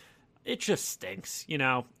Philadelphia. It just stinks,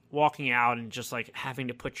 walking out and just having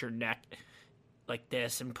to put your neck like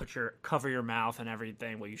this and cover your mouth and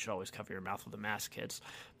everything. Well, you should always cover your mouth with a mask, kids.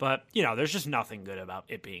 But, there's just nothing good about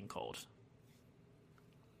it being cold.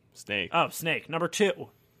 Snake. Oh, snake. Number 2,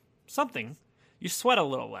 something. You sweat a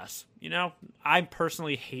little less. I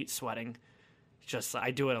personally hate sweating. I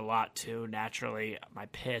do it a lot too, naturally. My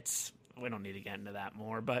pits. We don't need to get into that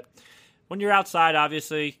more, but when you're outside,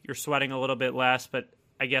 obviously, you're sweating a little bit less, but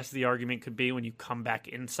I guess the argument could be when you come back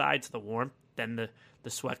inside to the warmth, then the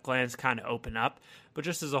sweat glands kind of open up. But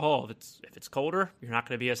just as a whole, if it's colder, you're not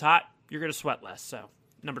going to be as hot, you're going to sweat less. So,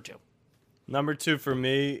 number 2. Number 2 for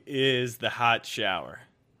me is the hot shower.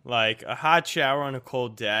 Like a hot shower on a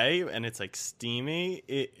cold day and it's like steamy,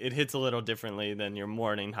 it hits a little differently than your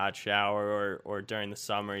morning hot shower or during the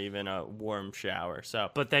summer, even a warm shower. So,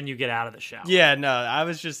 But then you get out of the shower. yeah, no, I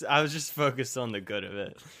was just focused on the good of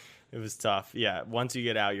it. It was tough. Yeah, once you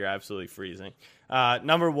get out, you're absolutely freezing.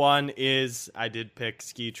 Number one is I did pick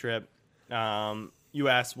ski trip. You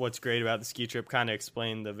asked what's great about the ski trip, kind of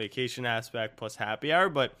explained the vacation aspect plus happy hour.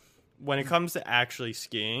 But when it comes to actually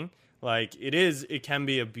skiing, like it can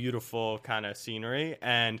be a beautiful kind of scenery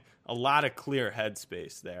and a lot of clear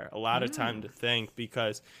headspace there, a lot of time to think,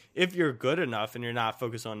 because if you're good enough and you're not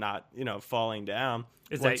focused on not, falling down.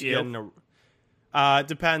 Is that you?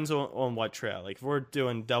 Depends on what trail. Like if we're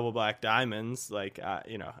doing double black diamonds, like,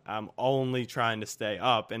 I'm only trying to stay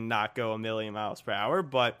up and not go a million miles per hour.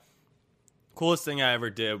 But coolest thing I ever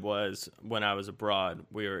did was when I was abroad,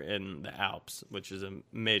 we were in the Alps, which is a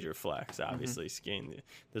major flex, obviously, skiing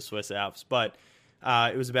the Swiss Alps. But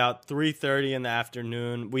it was about 3:30 in the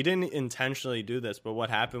afternoon. We didn't intentionally do this, but what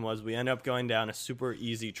happened was we ended up going down a super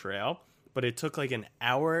easy trail, but it took like an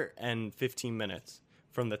hour and 15 minutes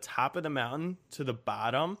from the top of the mountain to the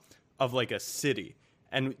bottom of like a city.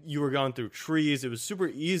 And you were going through trees. It was super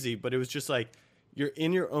easy, but it was just like, you're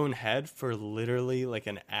in your own head for literally like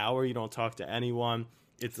an hour. You don't talk to anyone.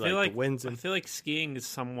 It's like the winds. I feel like skiing is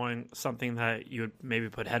something that you would maybe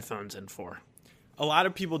put headphones in for. A lot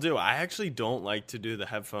of people do. I actually don't like to do the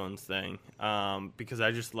headphones thing because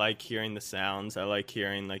I just like hearing the sounds. I like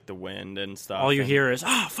hearing like the wind and stuff. All you hear is,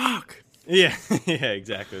 oh, fuck. Yeah, yeah,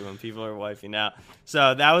 exactly. When people are wifing out.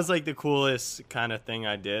 So that was like the coolest kind of thing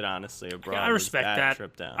I did, honestly, abroad. I respect that.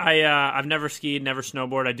 Trip down. I've never skied, never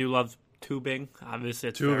snowboarded. I do love tubing. Obviously,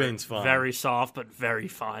 it's tubing's fun. Very soft, but very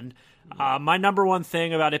fun. My number one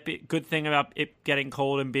thing about good thing about it getting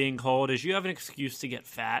cold and being cold is you have an excuse to get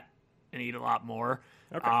fat and eat a lot more.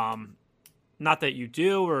 Okay. Not that you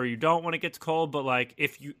do or you don't when it gets cold, but like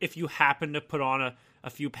if you happen to put on a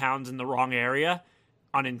few pounds in the wrong area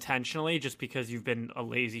unintentionally, just because you've been a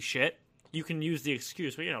lazy shit, you can use the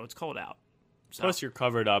excuse. But it's cold out. So. Plus, you're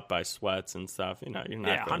covered up by sweats and stuff. You're not.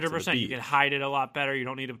 Yeah, 100%. You can hide it a lot better. You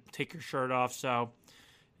don't need to take your shirt off. So,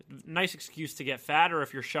 nice excuse to get fat. Or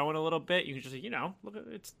if you're showing a little bit, you can just look,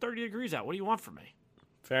 it's 30 degrees out. What do you want from me?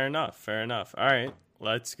 Fair enough. Fair enough. All right,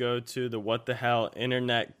 let's go to the what the hell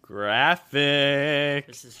internet graphic.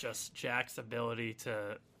 This is just Jack's ability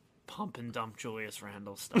to pump and dump Julius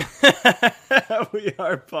Randle stuff. We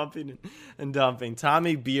are pumping and dumping.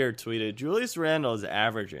 Tommy Beer tweeted, Julius Randle is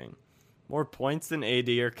averaging more points than AD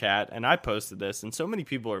or Cat, and I posted this, and so many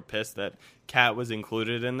people are pissed that Cat was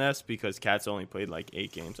included in this because Cat's only played like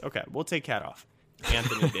 8 games. Okay, we'll take Cat off.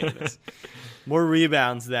 Anthony Davis. More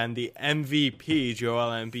rebounds than the MVP,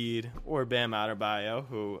 Joel Embiid or Bam Adebayo,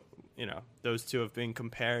 who, those two have been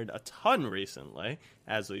compared a ton recently,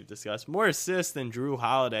 as we've discussed. More assists than Drew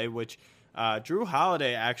Holiday, which Drew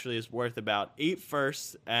Holiday actually is worth about 8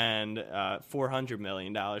 firsts and $400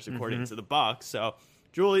 million, according to the Bucks. So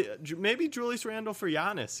maybe Julius Randle for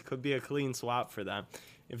Giannis could be a clean swap for them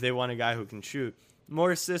if they want a guy who can shoot.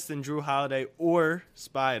 More assists than Drew Holiday or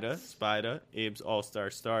Spida, Abe's all-star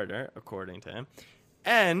starter, according to him.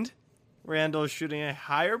 And Randle is shooting a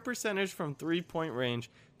higher percentage from three-point range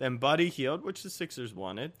than Buddy Hield, which the Sixers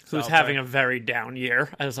wanted. Who's having a very down year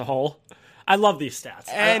as a whole. I love these stats.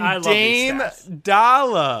 And I love Dame these stats.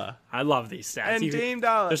 Dalla. I love these stats. And Dame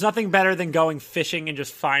Dalla. There's nothing better than going fishing and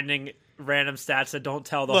just finding random stats that don't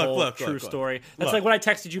tell the whole true story. That's like what I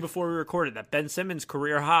texted you before we recorded, that Ben Simmons'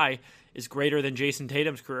 career high is greater than Jason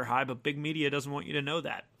Tatum's career high, but big media doesn't want you to know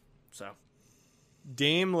that. So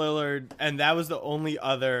Dame Lillard, and that was the only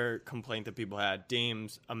other complaint that people had.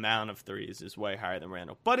 Dame's amount of threes is way higher than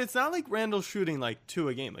Randle. But it's not like Randle's shooting like 2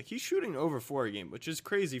 a game. Like he's shooting over 4 a game, which is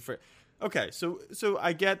crazy for. Okay, so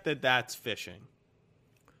I get that that's fishing.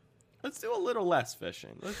 Let's do a little less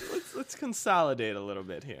fishing. Let's consolidate a little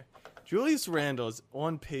bit here. Julius Randle is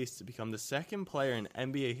on pace to become the second player in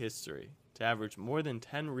NBA history to average more than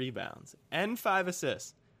 10 rebounds and 5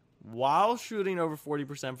 assists while shooting over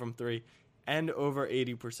 40% from 3 and over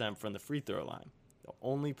 80% from the free throw line. The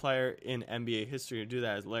only player in NBA history to do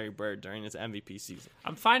that is Larry Bird during his MVP season.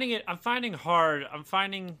 I'm finding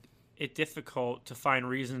it difficult to find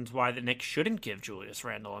reasons why the Knicks shouldn't give Julius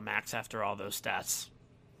Randle a max after all those stats.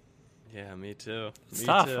 Yeah, me too. It's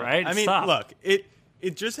tough, right? I mean, look,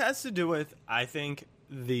 it just has to do with, I think,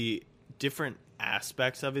 the different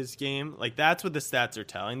aspects of his game. Like, that's what the stats are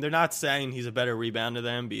telling. They're not saying he's a better rebounder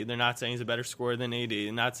than Embiid. They're not saying he's a better scorer than AD.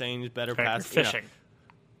 They're not saying he's better passer. Fishing.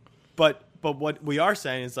 But what we are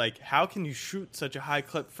saying is, like, how can you shoot such a high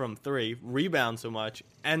clip from 3, rebound so much,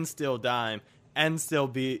 and still dime, and still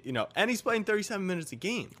be, and he's playing 37 minutes a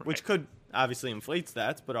game, which could obviously inflate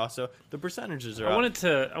stats, but also the percentages are I up.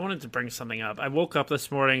 wanted to bring something up. I woke up this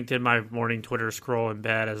morning, did my morning Twitter scroll in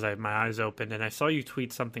bed as my eyes opened, and I saw you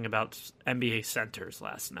tweet something about NBA centers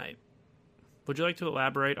last night. Would you like to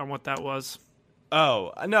elaborate on what that was?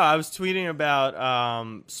 Oh, no, I was tweeting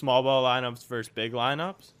about small ball lineups versus big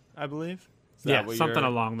lineups, I believe. Yeah, something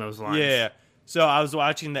along those lines. Yeah. So I was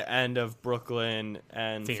watching the end of Brooklyn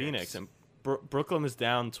and Phoenix and Brooklyn was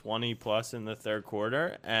down 20 plus in the third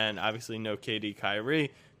quarter, and obviously no KD,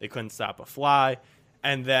 Kyrie. They couldn't stop a fly,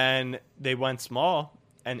 and then they went small.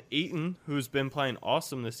 And Ayton, who's been playing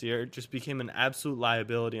awesome this year, just became an absolute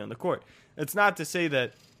liability on the court. It's not to say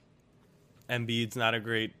that Embiid's not a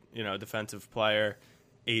great, defensive player.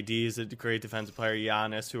 AD is a great defensive player.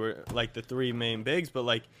 Giannis, who are like the three main bigs, but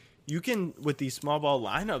like. You can, with these small ball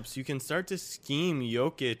lineups, you can start to scheme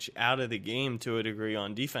Jokic out of the game to a degree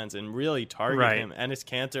on defense and really target him. Enes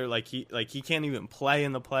Kanter, he can't even play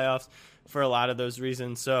in the playoffs for a lot of those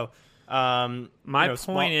reasons. So, my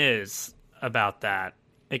point is about that.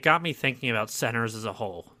 It got me thinking about centers as a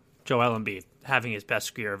whole. Joel Embiid having his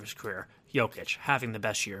best year of his career. Jokic having the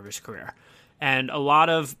best year of his career. And a lot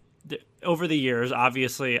of over the years,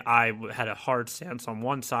 obviously, I had a hard stance on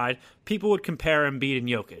one side. People would compare Embiid and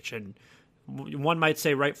Jokic, and one might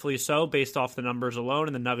say rightfully so, based off the numbers alone,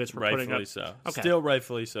 and the Nuggets were putting up. Rightfully so. Okay. Still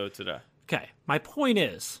rightfully so today. Okay. My point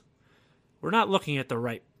is, we're not looking at the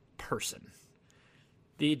right person.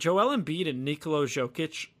 The Joel Embiid and Nikola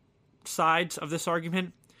Jokic sides of this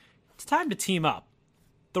argument, it's time to team up.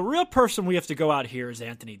 The real person we have to go out here is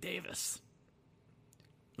Anthony Davis.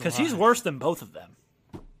 Because he's worse than both of them.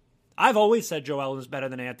 I've always said Joel is better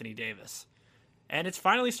than Anthony Davis. And it's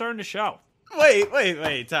finally starting to show.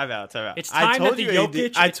 Wait. Time out. It's time that the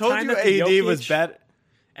Jokic, I told you AD was better.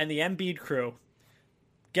 And the Embiid crew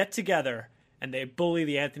get together and they bully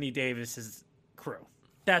the Anthony Davis's crew.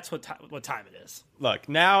 That's what time it is. Look,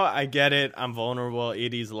 now I get it. I'm vulnerable.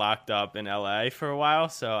 AD's locked up in LA for a while,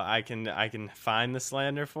 so I can find the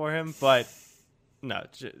slander for him. But no,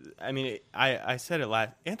 I mean, I said it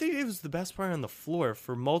last. Anthony Davis was the best player on the floor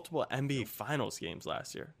for multiple NBA Finals games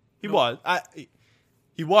last year. He was.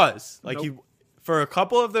 He was. For a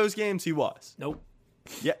couple of those games, he was. Nope.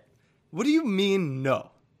 Yeah. What do you mean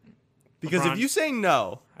no? Because LeBron, if you say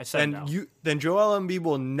no, I said then Joel Embiid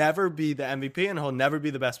will never be the MVP and he'll never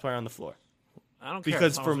be the best player on the floor. I don't care.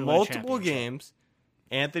 Because for multiple games,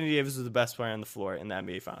 Anthony Davis was the best player on the floor in the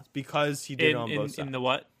NBA Finals because he did on both sides. In the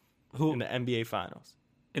what? Who? In the NBA Finals.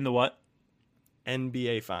 In the what?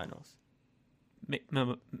 NBA Finals.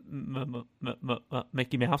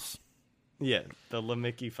 Mickey Mouse? Yeah, the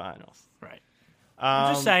LeMickey Finals. Right.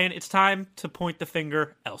 I'm just saying, it's time to point the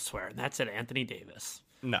finger elsewhere, and that's at Anthony Davis.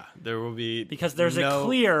 No, there will be... Because there's a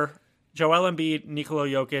clear Joel Embiid, Nikola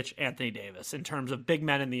Jokic, Anthony Davis in terms of big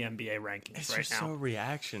men in the NBA rankings it's right now. It's just so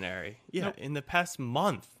reactionary. Yeah, Nope. In the past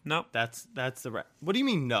month. Nope. That's the... What do you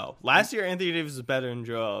mean no? Last year, Anthony Davis was better than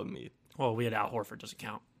Joel Embiid. Well, we had Al Horford. Doesn't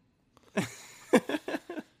count.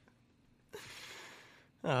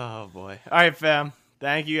 Oh, boy. All right, fam.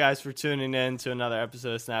 Thank you guys for tuning in to another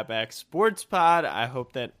episode of Snapback Sports Pod. I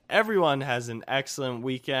hope that everyone has an excellent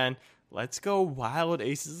weekend. Let's go Wild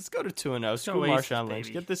Aces. Let's go to 2-0. Screw Marshawn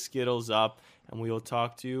Lynch. Get the Skittles up, and we will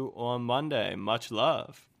talk to you on Monday. Much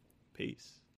love. Peace.